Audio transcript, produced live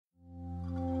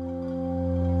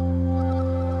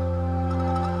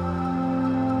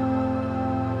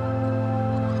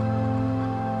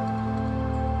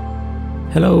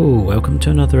Hello, welcome to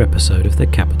another episode of the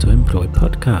Capital Employed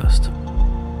podcast.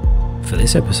 For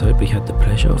this episode, we had the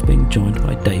pleasure of being joined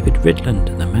by David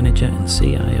Ridland, the manager and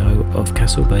CIO of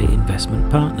Castlebay Investment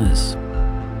Partners.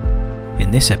 In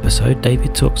this episode,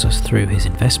 David talks us through his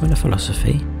investment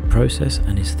philosophy, process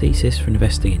and his thesis for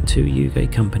investing in two UK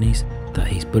companies that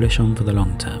he's bullish on for the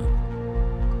long term.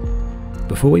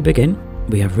 Before we begin,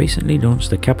 we have recently launched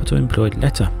the Capital Employed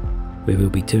letter. We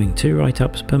will be doing 2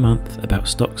 write-ups per month about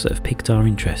stocks that have piqued our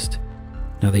interest.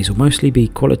 Now these will mostly be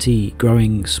quality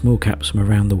growing small caps from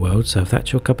around the world, so if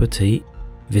that's your cup of tea,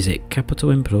 visit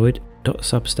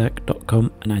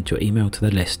capitalemployed.substack.com and add your email to the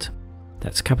list.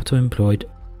 That's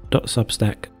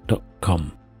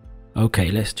capitalemployed.substack.com.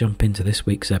 Okay, let's jump into this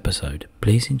week's episode.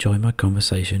 Please enjoy my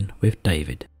conversation with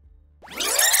David.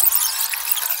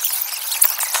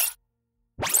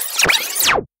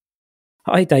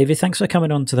 Hi David, thanks for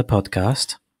coming on to the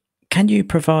podcast. Can you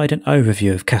provide an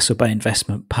overview of Castlebay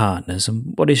Investment Partners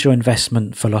and what is your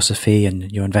investment philosophy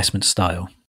and your investment style?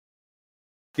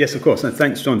 Yes, of course. And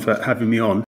thanks, John, for having me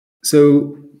on.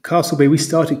 So Castlebay, we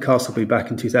started Castlebay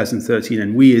back in 2013,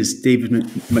 and we, as David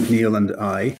McNeil and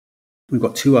I, we've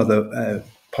got 2 other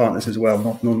partners as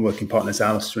well, non-working partners,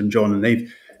 Alistair and John, and they've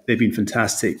been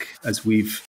fantastic as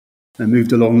we've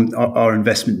moved along our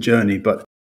investment journey. But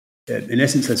in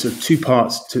essence, there's sort of 2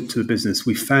 parts to the business.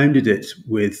 We founded it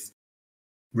with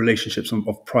relationships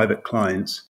of private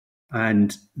clients,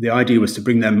 and the idea was to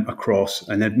bring them across,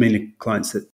 and they're mainly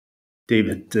clients that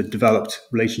David had developed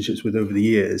relationships with over the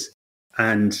years.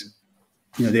 And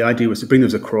the idea was to bring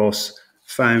those across,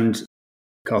 found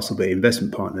Castlebay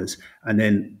Investment Partners, and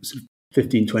then sort of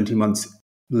 15, 20 months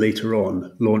later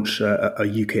on, launch a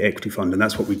UK equity fund. And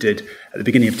that's what we did at the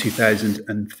beginning of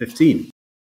 2015.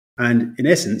 And in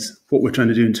essence, what we're trying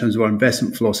to do in terms of our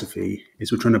investment philosophy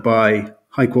is we're trying to buy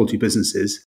high quality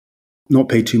businesses, not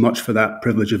pay too much for that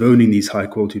privilege of owning these high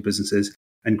quality businesses,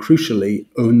 and crucially,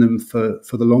 own them for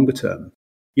the longer term.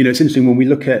 It's interesting when we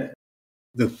look at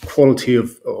the quality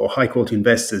of or high quality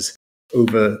investors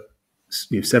over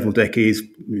several decades,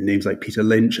 names like Peter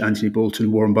Lynch, Anthony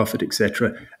Bolton, Warren Buffett,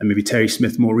 etc., and maybe Terry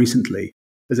Smith more recently.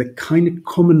 There's a kind of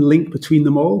common link between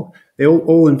them all. They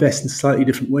all invest in slightly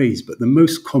different ways, but the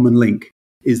most common link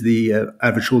is the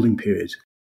average holding period.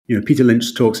 Peter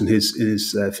Lynch talks in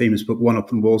his famous book, One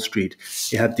Up on Wall Street.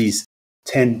 He had these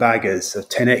 10 baggers,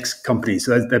 10x companies.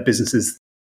 So they're businesses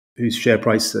whose share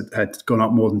price had gone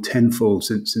up more than tenfold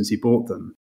since he bought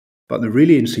them. But the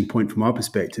really interesting point from our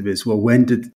perspective is, well, when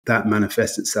did that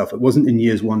manifest itself? It wasn't in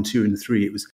years 1, 2, and 3.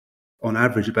 It was on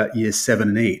average about years 7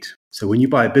 and 8. So when you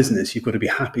buy a business, you've got to be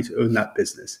happy to own that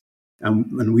business.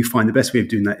 And we find the best way of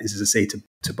doing that is, as I say,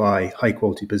 to buy high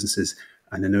quality businesses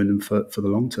and then own them for the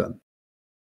long term.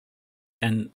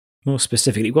 And more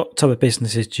specifically, what type of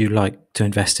businesses do you like to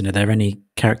invest in? Are there any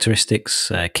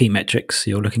characteristics, key metrics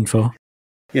you're looking for?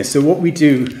 Yeah, so what we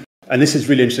do, and this is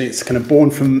really interesting, it's kind of born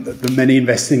from the many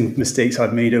investing mistakes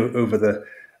I've made over the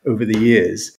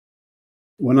years.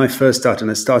 When I first started, and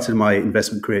I started my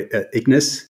investment career at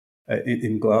Ignis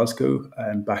in Glasgow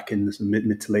back in the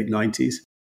mid to late 90s.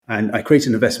 And I created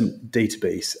an investment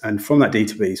database. And from that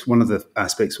database, one of the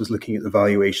aspects was looking at the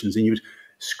valuations. And you would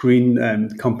screen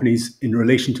companies in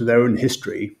relation to their own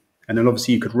history. And then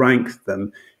obviously you could rank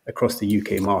them across the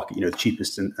UK market, the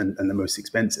cheapest and the most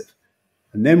expensive.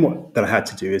 And then what that I had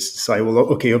to do is decide, well,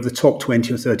 okay, of the top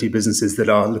 20 or 30 businesses that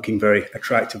are looking very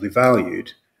attractively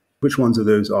valued, which ones of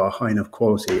those are high enough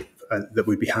quality that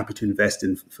we'd be happy to invest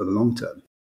in for the long term?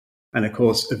 And of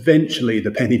course, eventually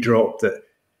the penny dropped that,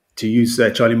 to use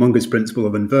Charlie Munger's principle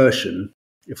of inversion,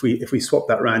 if we swap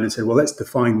that around and said, well, let's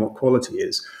define what quality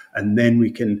is, and then we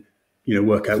can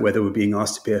work out whether we're being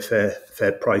asked to pay a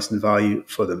fair price and value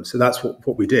for them. So that's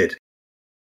what we did.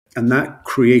 And that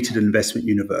created an investment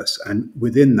universe. And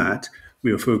within that,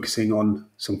 we were focusing on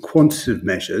some quantitative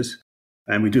measures.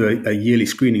 And we do a yearly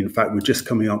screening. In fact, we're just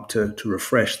coming up to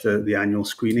refresh the annual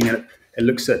screening. And it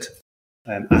looks at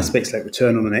aspects like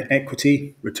return on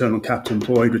equity, return on capital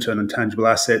employed, return on tangible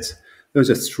assets. Those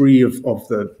are 3 of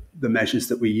the measures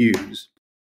that we use.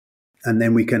 And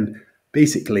then we can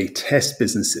basically test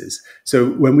businesses.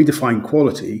 So when we define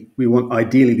quality, we want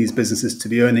ideally these businesses to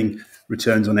be earning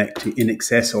returns on equity in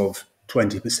excess of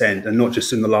 20%, and not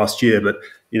just in the last year, but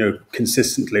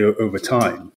consistently over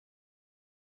time.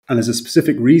 And there's a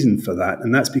specific reason for that,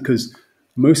 and that's because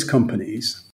most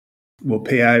companies will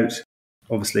pay out,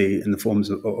 obviously in the forms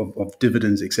of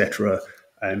dividends, etc.,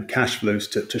 and cash flows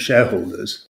to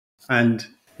shareholders. And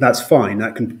that's fine,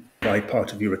 that can provide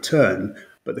part of your return.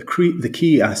 But the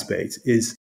key aspect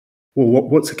is well,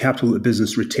 what's the capital that the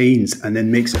business retains and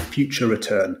then makes a future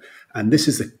return? And this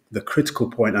is the critical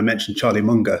point. I mentioned Charlie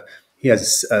Munger. He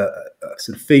has a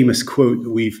sort of famous quote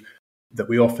that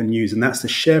we often use, and that's the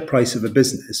share price of a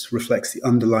business reflects the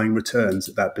underlying returns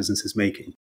that business is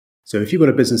making. So if you've got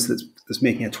a business that's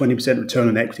making a 20% return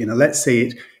on equity, and let's say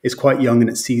it is quite young and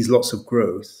it sees lots of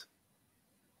growth,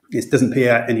 it doesn't pay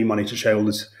out any money to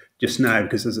shareholders just now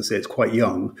because, as I say, it's quite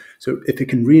young. So if it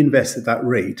can reinvest at that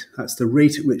rate, that's the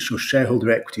rate at which your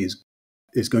shareholder equity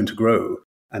is going to grow.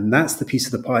 And that's the piece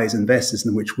of the pie as investors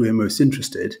in which we're most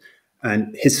interested.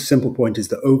 And his simple point is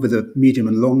that over the medium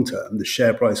and long term, the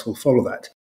share price will follow that.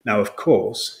 Now, of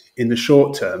course, in the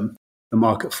short term, the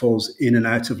market falls in and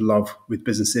out of love with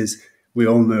businesses. We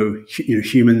all know,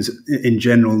 humans in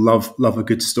general love a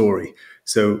good story.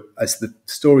 So as the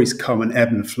stories come and ebb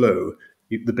and flow,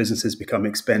 the businesses become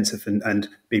expensive and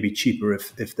maybe cheaper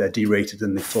if they're derated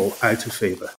and they fall out of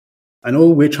favor. And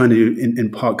all we're trying to do,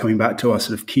 in part, coming back to our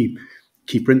sort of key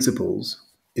principles,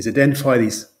 is identify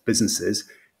these businesses,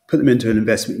 put them into an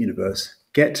investment universe,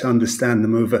 get to understand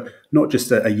them over not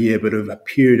just a year, but over a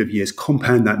period of years,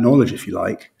 compound that knowledge, if you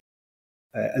like,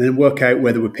 and then work out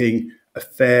whether we're paying a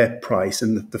fair price.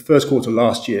 And the first quarter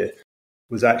last year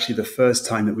was actually the first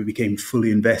time that we became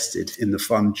fully invested in the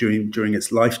fund during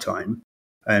its lifetime.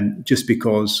 And just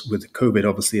because with COVID,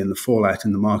 obviously, and the fallout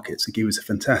in the markets, it gave us a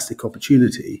fantastic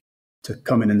opportunity to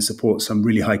come in and support some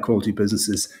really high quality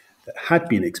businesses that had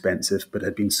been expensive, but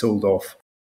had been sold off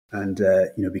and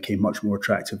became much more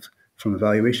attractive from a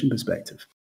valuation perspective.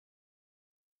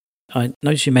 I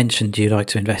noticed you mentioned you like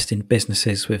to invest in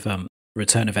businesses with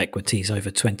return of equities over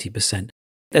 20%.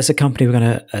 There's a company we're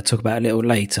going to talk about a little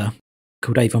later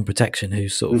called Avon Protection,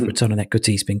 whose sort of return on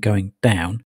equity has been going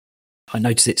down. I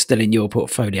noticed it's still in your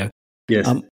portfolio.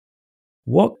 Yes.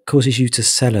 What causes you to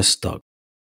sell a stock?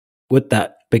 Would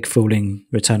that big falling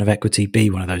return of equity be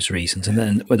one of those reasons? And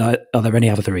then are there any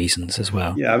other reasons as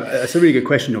well? Yeah, that's a really good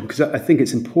question, because I think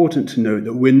it's important to note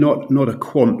that we're not a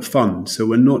quant fund. So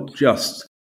we're not just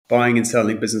buying and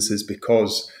selling businesses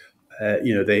because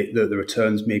the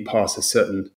returns may pass a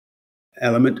certain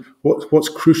element. What's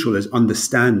crucial is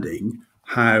understanding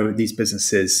how these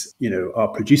businesses are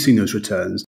producing those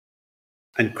returns.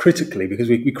 And critically, because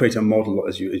we create a model,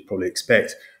 as you probably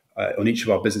expect, on each of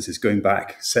our businesses going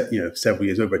back several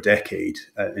years, over a decade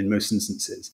in most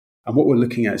instances. And what we're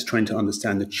looking at is trying to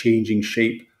understand the changing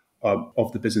shape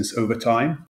of the business over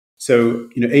time. So,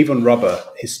 Avon Rubber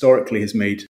historically has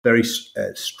made very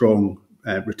strong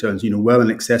returns, well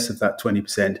in excess of that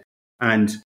 20%.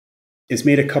 And it's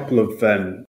made a couple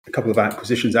of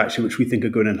acquisitions, actually, which we think are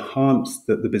going to enhance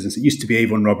the business. It used to be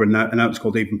Avon Rubber, and now it's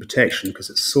called Avon Protection, because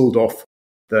it's sold off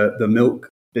the milk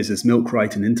business,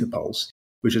 Milkrite and Interpulse,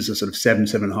 which is a sort of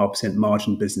 7.5%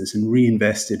 margin business, and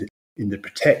reinvested in the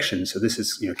protection. So this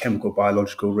is chemical,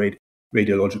 biological,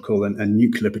 radiological, and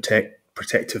nuclear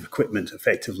protective equipment,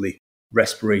 effectively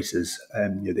respirators,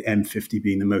 the M50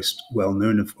 being the most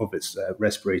well-known of its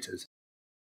respirators.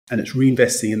 And it's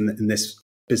reinvesting in this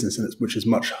business, which is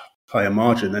much higher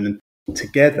margin. And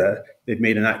together, they've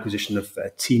made an acquisition of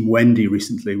Team Wendy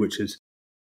recently, which is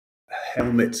a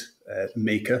helmet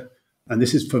maker. And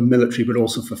this is for military, but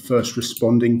also for first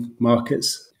responding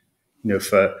markets,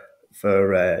 for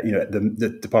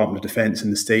the Department of Defense in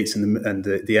the States and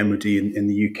the MOD in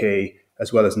the UK,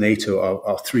 as well as NATO,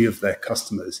 are three of their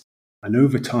customers. And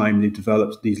over time, they've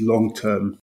developed these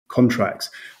long-term contracts.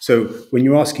 So when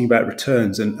you're asking about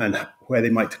returns and where they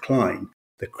might decline,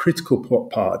 the critical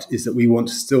part is that we want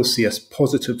to still see a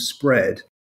positive spread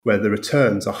where the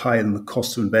returns are higher than the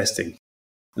cost of investing.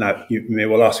 Now, you may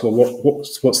well ask, well,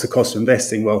 what's the cost of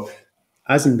investing? Well,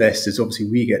 as investors, obviously,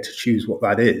 we get to choose what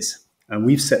that is. And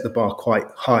we've set the bar quite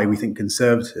high, we think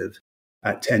conservative,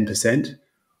 at 10%.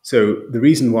 So the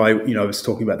reason why, I was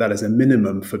talking about that as a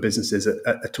minimum for businesses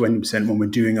at 20% when we're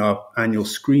doing our annual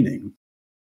screening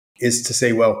is to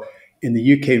say, well, in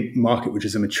the UK market, which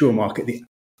is a mature market,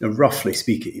 roughly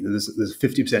speaking, there's a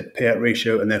 50% payout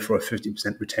ratio and therefore a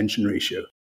 50% retention ratio.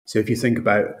 So if you think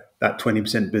about that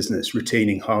 20% business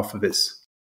retaining half of its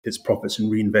profits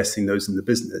and reinvesting those in the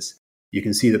business, you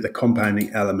can see that the compounding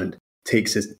element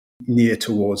takes us near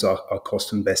towards our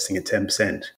cost of investing at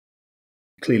 10%.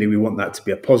 Clearly, we want that to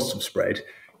be a positive spread,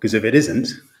 because if it isn't,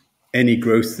 any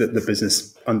growth that the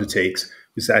business undertakes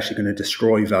is actually going to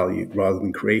destroy value rather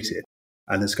than create it.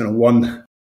 And there's kind of one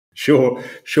sure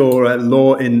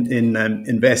law in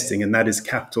investing, and that is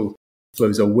capital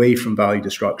flows away from value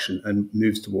destruction and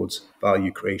moves towards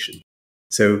value creation.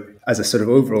 So as a sort of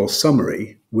overall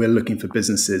summary, we're looking for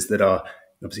businesses that are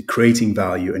obviously creating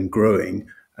value and growing,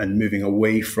 and moving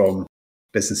away from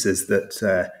businesses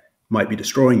that might be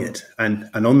destroying it. And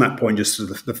on that point, just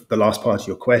sort of the last part of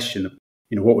your question,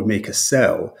 what would make us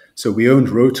sell? So we owned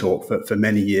Rotork for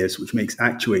many years, which makes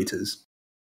actuators.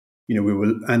 We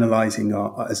were analysing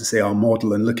our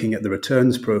model and looking at the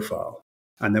returns profile.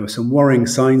 And there were some worrying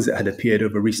signs that had appeared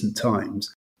over recent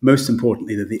times. Most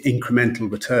importantly, that the incremental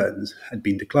returns had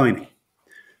been declining.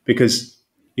 Because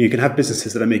you can have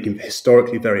businesses that are making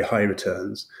historically very high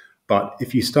returns, but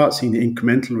if you start seeing the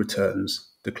incremental returns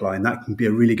decline, that can be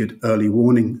a really good early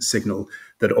warning signal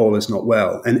that all is not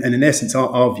well. And in essence,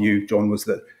 our view, John, was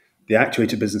that the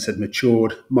actuator business had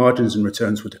matured, margins and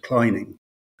returns were declining,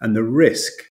 and the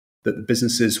risk that the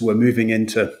businesses were moving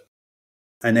into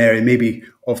an area maybe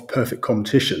of perfect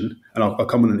competition, and I'll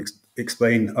come on and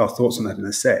explain our thoughts on that in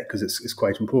a sec, because it's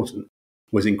quite important,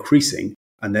 was increasing,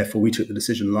 and therefore we took the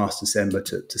decision last December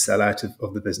to sell out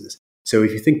of the business. So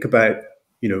if you think about,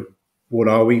 what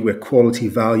are we? We're quality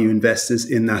value investors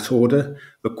in that order.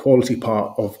 The quality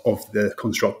part of the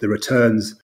construct, the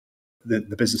returns that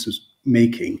the business was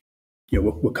making,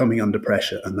 were coming under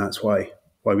pressure, and that's why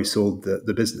we sold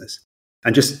the business.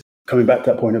 And just coming back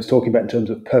to that point I was talking about in terms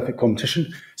of perfect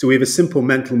competition. So we have a simple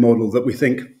mental model that we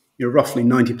think roughly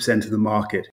 90% of the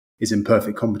market is in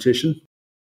perfect competition.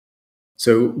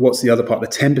 So what's the other part? The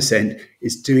 10%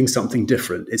 is doing something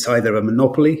different. It's either a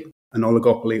monopoly, an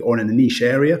oligopoly, or in a niche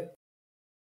area.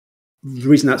 The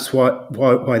reason that's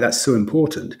why that's so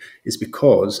important is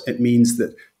because it means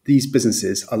that these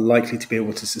businesses are likely to be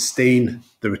able to sustain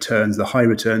the returns, the high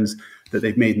returns that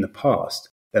they've made in the past.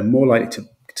 They're more likely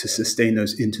to sustain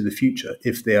those into the future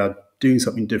if they are doing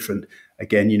something different.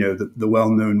 Again, the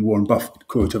well-known Warren Buffett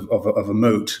quote of a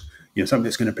moat, something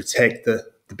that's going to protect the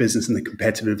business and the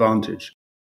competitive advantage.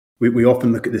 We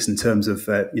often look at this in terms of,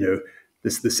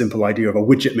 the simple idea of a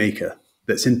widget maker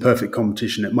that's in perfect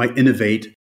competition. It might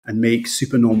innovate and make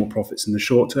supernormal profits in the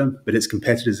short term, but its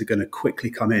competitors are going to quickly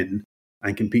come in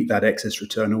and compete that excess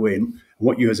return away. And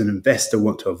what you as an investor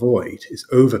want to avoid is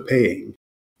overpaying,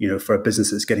 for a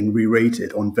business that's getting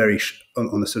re-rated on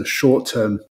a sort of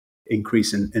short-term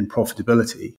increase in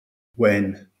profitability,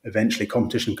 when eventually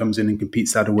competition comes in and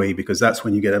competes that away, because that's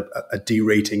when you get a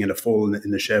derating and a fall in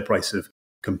the share price of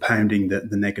compounding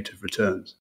the negative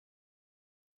returns.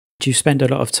 Do you spend a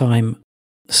lot of time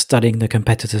studying the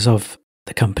competitors of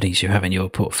the companies you have in your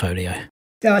portfolio?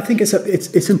 Yeah, I think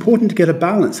it's important to get a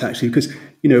balance, actually, because,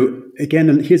 again,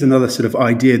 and here's another sort of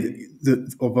idea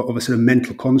of a sort of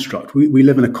mental construct. We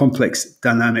live in a complex,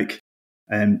 dynamic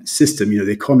system. The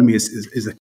economy is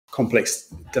a complex,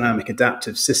 dynamic,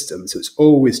 adaptive system, so it's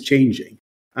always changing.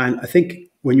 And I think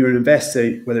when you're an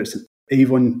investor, whether it's an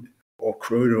Avon or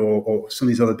Croda or some of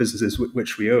these other businesses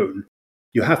which we own,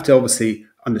 you have to obviously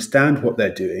understand what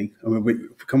they're doing. I mean, we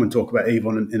come and talk about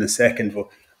Avon in a second, or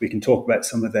we can talk about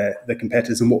some of their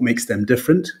competitors and what makes them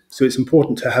different. So it's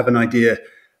important to have an idea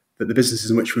that the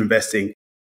businesses in which we're investing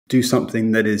do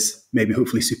something that is maybe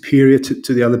hopefully superior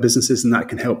to the other businesses, and that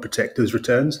can help protect those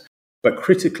returns. But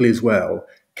critically as well,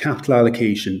 capital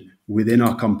allocation within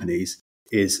our companies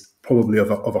is probably of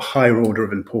a higher order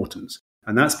of importance.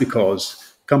 And that's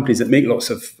because companies that make lots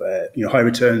of high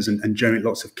returns and generate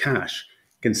lots of cash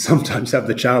can sometimes have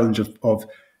the challenge of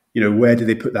where do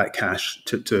they put that cash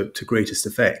to greatest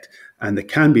effect? And there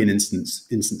can be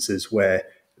instances where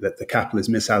the capital is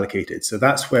misallocated. So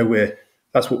that's what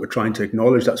we're trying to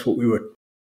acknowledge. That's what we were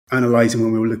analysing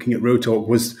when we were looking at Rotork,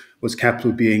 was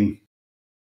capital being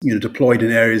deployed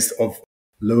in areas of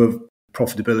lower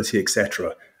profitability,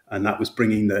 etc. And that was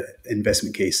bringing the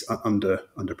investment case under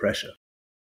pressure.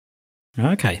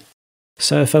 Okay.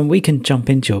 So if we can jump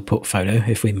into your portfolio,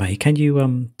 if we may, can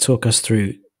you talk us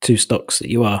through two stocks that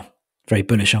you are very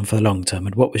bullish on for the long term,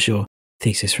 and what was your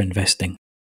thesis for investing?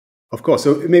 Of course.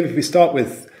 So maybe if we start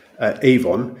with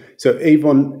Avon. So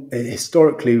Avon,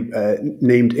 historically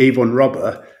named Avon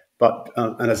Rubber, but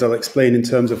and as I'll explain in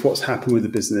terms of what's happened with the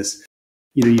business,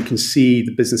 you can see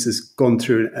the business has gone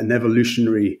through an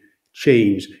evolutionary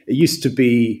change. It used to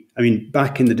be,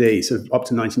 back in the day, so up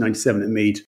to 1997, it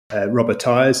made rubber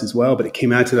tires as well, but it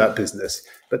came out of that business.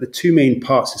 But the two main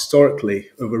parts historically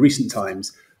over recent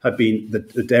times have been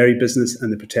the dairy business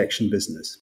and the protection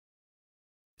business.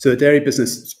 So the dairy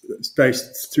business,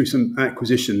 through some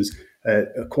acquisitions,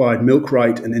 acquired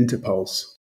Milkrite and Interpulse.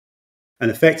 And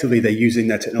effectively, they're using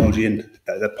their technology and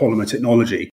their polymer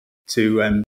technology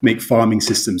to make farming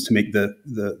systems, to make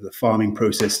the farming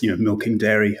process, milking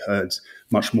dairy herds,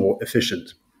 much more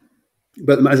efficient.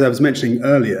 But as I was mentioning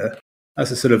earlier, that's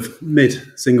a sort of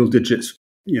mid-single digits,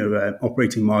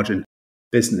 operating margin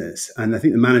business. And I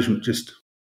think the management just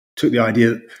took the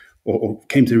idea or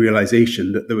came to the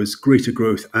realization that there was greater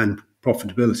growth and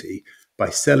profitability by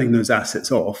selling those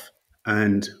assets off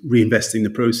and reinvesting the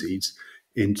proceeds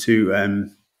into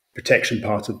protection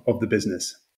part of the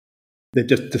business. They've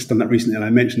just done that recently, and I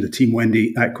mentioned the Team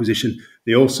Wendy acquisition.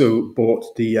 They also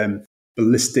bought the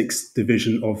ballistics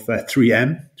division of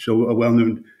 3M, so a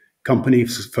well-known company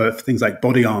for things like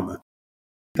body armor.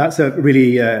 That's a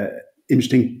really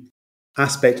interesting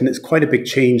aspect, and it's quite a big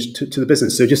change to the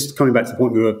business. So just coming back to the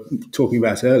point we were talking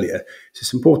about earlier,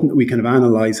 it's important that we kind of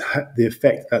analyse the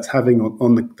effect that's having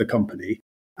on the company.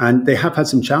 And they have had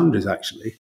some challenges,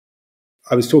 actually.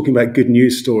 I was talking about good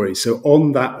news stories. So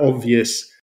on that obvious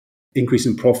increase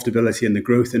in profitability and the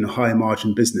growth in a higher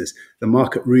margin business, the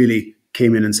market really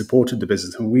came in and supported the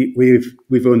business. And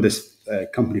we've owned this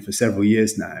company for several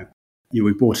years now.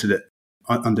 We bought it at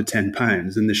under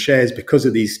 £10, and the shares, because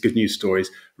of these good news stories,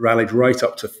 rallied right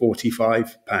up to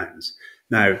 £45.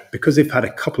 Now, because they've had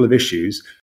a couple of issues,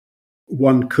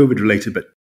 one COVID related, but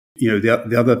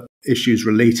the other issues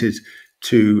related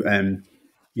to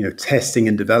testing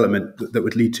and development that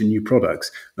would lead to new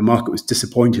products, the market was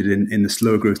disappointed in the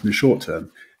slower growth in the short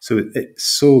term. So it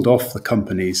sold off the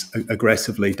companies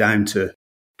aggressively down to,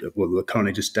 well, they're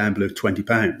currently just down below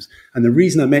 £20. And the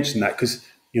reason I mention that, because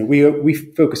we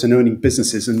focus on owning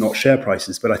businesses and not share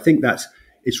prices, but I think that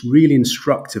it's really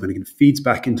instructive, and it feeds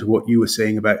back into what you were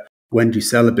saying about when do you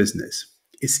sell a business.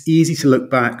 It's easy to look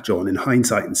back, John, in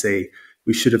hindsight and say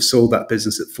we should have sold that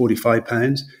business at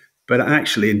 £45. But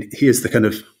actually, and here's the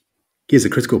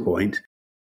critical point,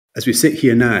 as we sit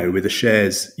here now with the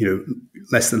shares,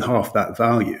 less than half that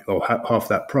value or half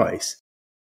that price,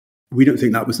 we don't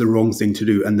think that was the wrong thing to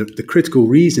do. And the critical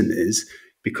reason is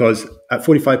because at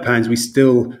 £45, we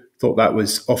still thought that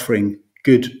was offering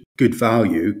good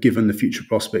value given the future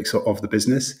prospects of the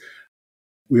business.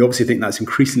 We obviously think that's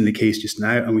increasingly the case just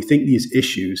now, and we think these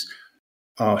issues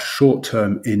are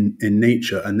short-term in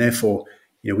nature, and therefore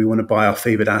we want to buy our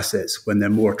favoured assets when they're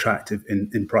more attractive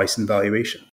in price and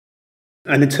valuation.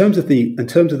 And in terms of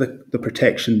the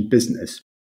protection business,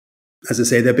 as I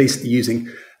say, they're basically using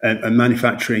a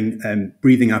manufacturing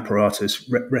breathing apparatus,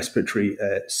 respiratory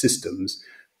systems.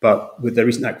 But with their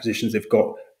recent acquisitions, they've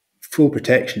got full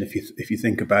protection. If you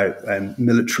think about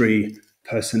military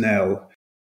personnel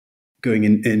going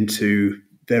into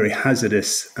very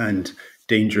hazardous and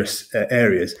dangerous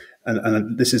areas,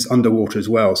 and this is underwater as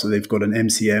well. So they've got an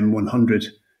MCM 100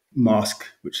 mask,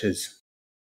 which is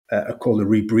called a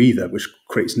rebreather, which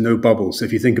creates no bubbles. So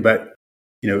if you think about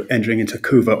entering into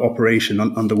covert operation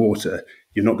underwater,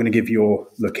 you're not going to give your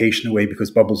location away because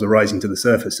bubbles are rising to the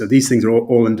surface. So these things are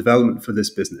all in development for this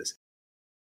business.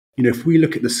 If we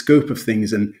look at the scope of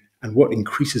things and what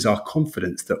increases our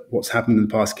confidence that what's happened in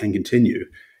the past can continue,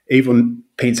 Avon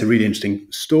paints a really interesting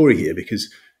story here,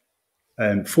 because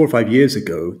 4 or 5 years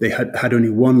ago, they had only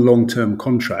one long-term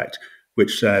contract,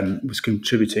 which was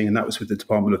contributing, and that was with the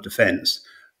Department of Defense.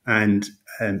 And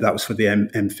that was for the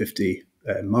M50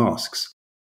 masks.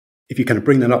 If you kind of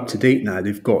bring that up to date now,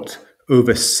 they've got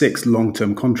over 6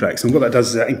 long-term contracts. And what that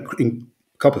does is a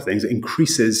couple of things. It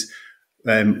increases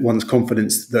one's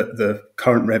confidence that the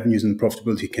current revenues and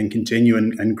profitability can continue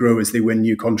and grow as they win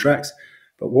new contracts.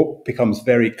 But what becomes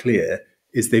very clear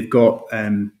is they've got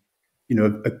a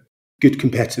good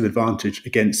competitive advantage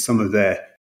against some of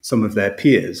their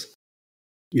peers.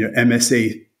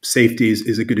 MSA Safety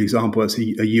is a good example. It's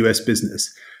a US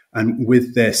business. And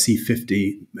with their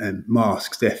C50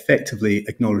 masks, they effectively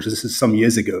acknowledged, this is some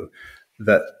years ago,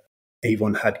 that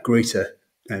Avon had greater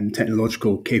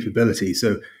technological capability.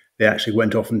 So they actually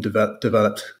went off and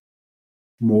developed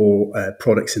more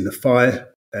products in the fire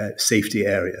safety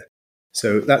area.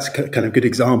 So that's kind of a good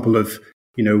example of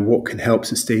what can help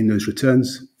sustain those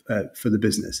returns for the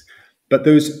business. But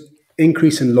those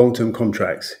increase in long-term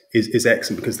contracts is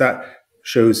excellent, because that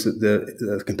shows that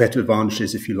the competitive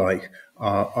advantages, if you like,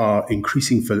 are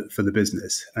increasing for the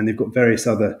business. And they've got various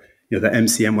other, the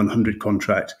MCM 100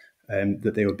 contract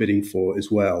that they were bidding for as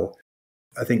well.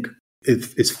 I think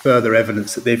it's further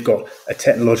evidence that they've got a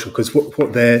technological, because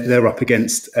what they're up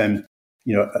against,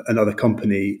 another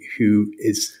company who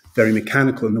is very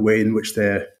mechanical in the way in which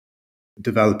they're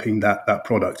developing that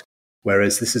product,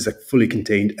 whereas this is a fully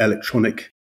contained electronic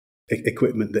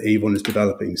equipment that Avon is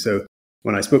developing. So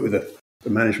when I spoke with the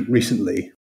management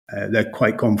recently, they're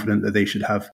quite confident that they should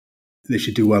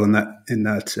do well in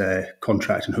that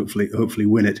contract, and hopefully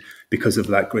win it because of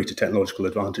that greater technological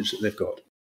advantage that they've got.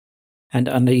 And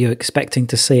are you expecting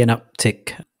to see an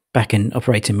uptick back in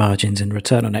operating margins and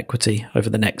return on equity over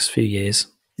the next few years?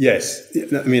 Yes,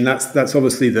 I mean that's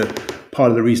obviously the part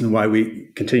of the reason why we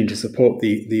continue to support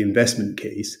the investment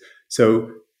case.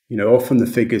 So often the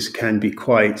figures can be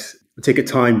take a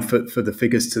time for the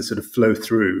figures to sort of flow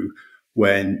through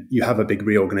when you have a big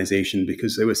reorganization,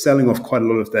 because they were selling off quite a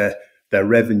lot of their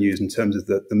revenues in terms of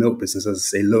the milk business, as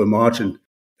I say, lower margin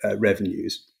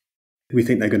revenues. We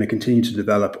think they're going to continue to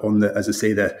develop on as I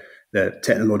say, their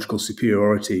technological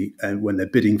superiority and when they're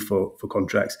bidding for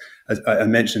contracts. As I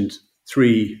mentioned,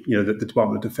 three, the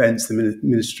Department of Defense, the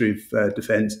Ministry of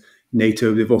Defense,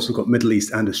 NATO. They've also got Middle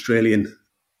East and Australian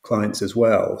clients as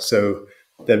well. So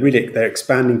they're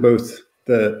expanding both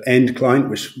the end client,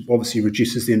 which obviously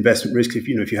reduces the investment risk. If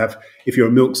you're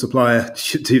a milk supplier,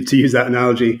 to use that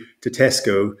analogy, to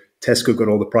Tesco got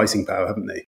all the pricing power, haven't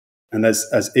they? And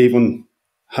as Avon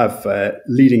have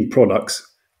leading products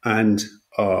and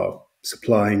are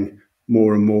supplying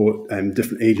more and more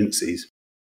different agencies,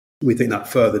 we think that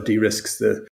further de-risks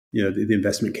the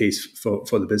investment case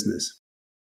for the business.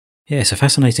 Yeah, it's a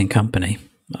fascinating company.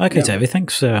 Okay, David,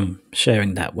 thanks for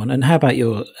sharing that one. And how about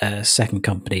your second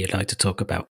company you'd like to talk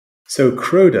about? So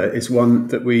Croda is one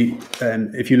that we,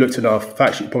 if you looked at our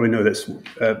fact sheet, you probably know that's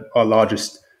our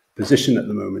largest position at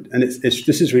the moment. And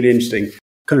this is really interesting.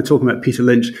 Kind of talking about Peter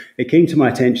Lynch, it came to my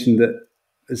attention that,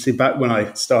 back when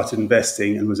I started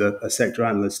investing and was a sector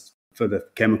analyst for the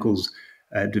chemicals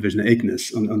division at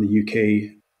Ignis on the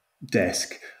UK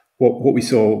desk, what we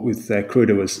saw with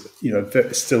Croda was,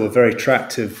 still a very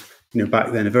attractive,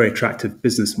 back then, a very attractive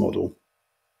business model.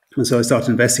 And so I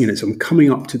started investing in it. So I'm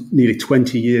coming up to nearly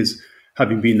 20 years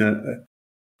having been a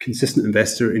consistent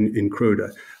investor in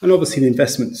Croda. And obviously the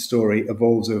investment story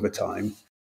evolves over time.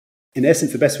 In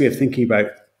essence, the best way of thinking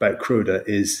about Croda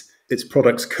is its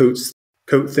products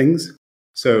coat things.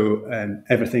 So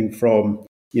everything from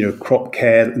crop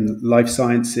care and life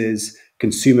sciences,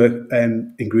 consumer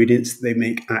ingredients. They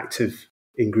make active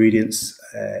ingredients,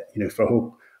 for a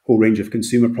whole range of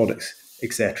consumer products,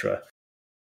 etc.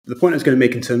 The point I was going to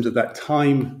make in terms of that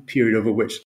time period over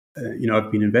which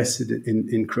I've been invested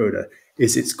in Croda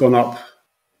is it's gone up,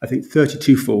 I think,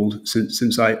 32-fold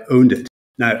since I owned it.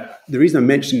 Now, the reason I'm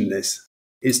mentioning this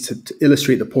is to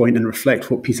illustrate the point and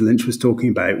reflect what Peter Lynch was talking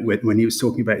about when he was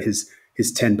talking about his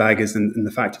 10 baggers and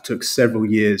the fact it took several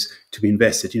years to be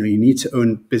invested. You need to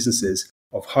own businesses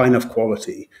of high enough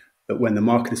quality that when the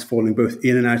market is falling both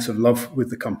in and out of love with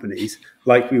the companies,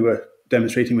 like we were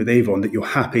demonstrating with Avon, that you're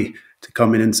happy to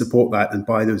come in and support that and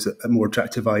buy those at more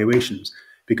attractive valuations.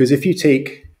 Because if you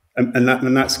take, and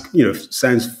that's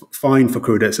sounds fine for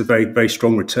Croda, it's a very, very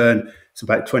strong return. It's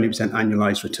about 20%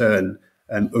 annualized return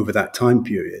over that time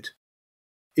period.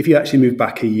 If you actually move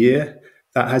back a year,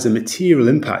 that has a material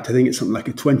impact. I think it's something like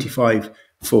a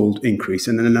 25-fold increase.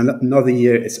 And then another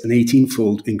year, it's an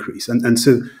 18-fold increase. And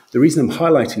so the reason I'm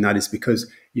highlighting that is because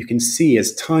you can see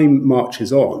as time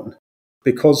marches on,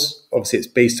 because obviously it's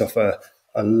based off a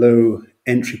low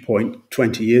entry point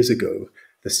 20 years ago,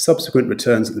 the subsequent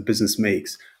returns that the business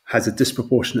makes has a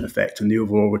disproportionate effect on the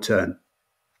overall return.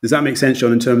 Does that make sense,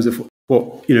 John, in terms of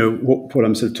what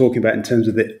I'm sort of talking about in terms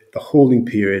of the holding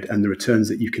period and the returns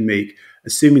that you can make,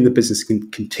 assuming the business can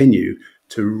continue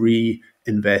to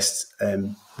reinvest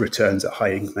returns at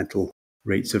high incremental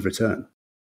rates of return?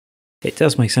 It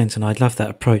does make sense, and I love that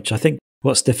approach. I think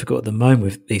what's difficult at the moment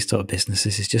with these sort of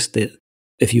businesses is just that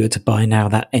if you were to buy now,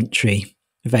 that entry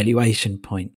valuation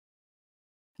point,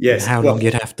 yes, how long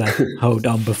you'd have to hold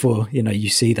on before you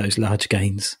see those large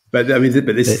gains. But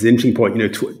this is the interesting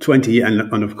point. 20,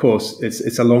 and of course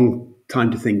it's a long time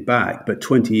to think back. But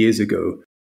 20 years ago,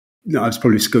 I was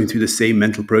probably just going through the same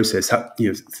mental process.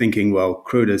 Thinking, well,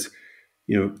 Croda's,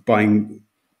 buying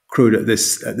Croda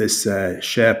at this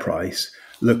share price.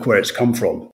 Look where it's come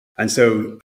from. And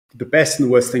so the best and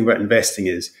the worst thing about investing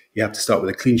is you have to start with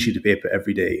a clean sheet of paper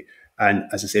every day. And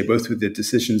as I say, both with the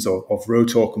decisions of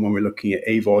Rotork and when we're looking at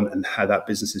Avon and how that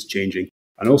business is changing,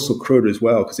 and also Croda as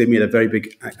well, because they made a very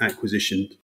big acquisition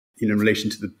in relation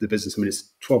to the business. I mean,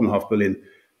 it's 12.5 billion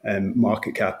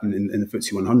market cap in the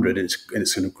FTSE 100, and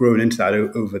it's kind of grown into that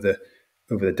over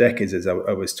the decades, as I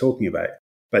was talking about.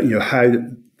 But how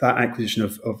that acquisition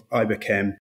of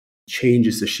Iberchem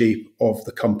changes the shape of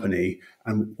the company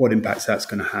and what impacts that's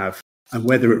going to have, and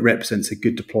whether it represents a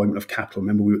good deployment of capital.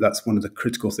 Remember, that's one of the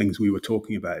critical things we were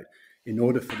talking about. In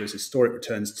order for those historic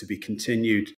returns to be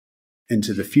continued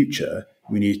into the future,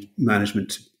 we need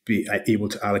management to be able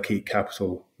to allocate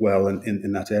capital well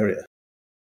in that area.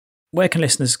 Where can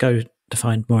listeners go to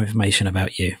find more information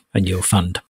about you and your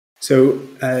fund? So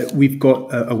we've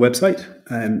got a website,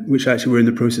 which actually we're in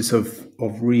the process of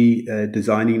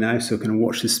redesigning now. So kind of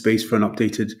watch this space for an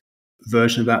updated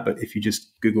version of that. But if you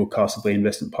just Google Castlebay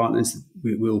Investment Partners,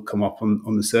 we will come up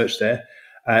on the search there.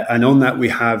 And on that, we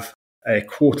have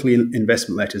quarterly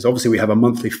investment letters. Obviously, we have a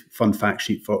monthly fund fact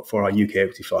sheet for our UK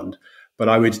equity fund. But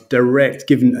I would direct,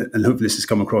 given, and hopefully this has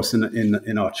come across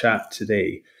in our chat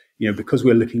today, because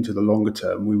we're looking to the longer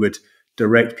term, we would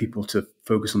direct people to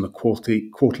focus on the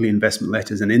quarterly investment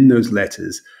letters. And in those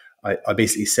letters, I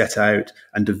basically set out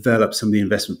and develop some of the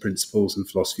investment principles and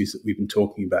philosophies that we've been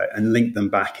talking about and link them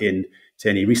back in to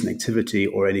any recent activity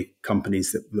or any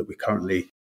companies that we're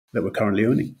currently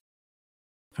owning.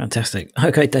 Fantastic.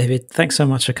 Okay, David, thanks so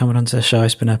much for coming onto the show.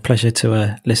 It's been a pleasure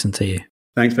to listen to you.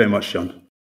 Thanks very much, Jon.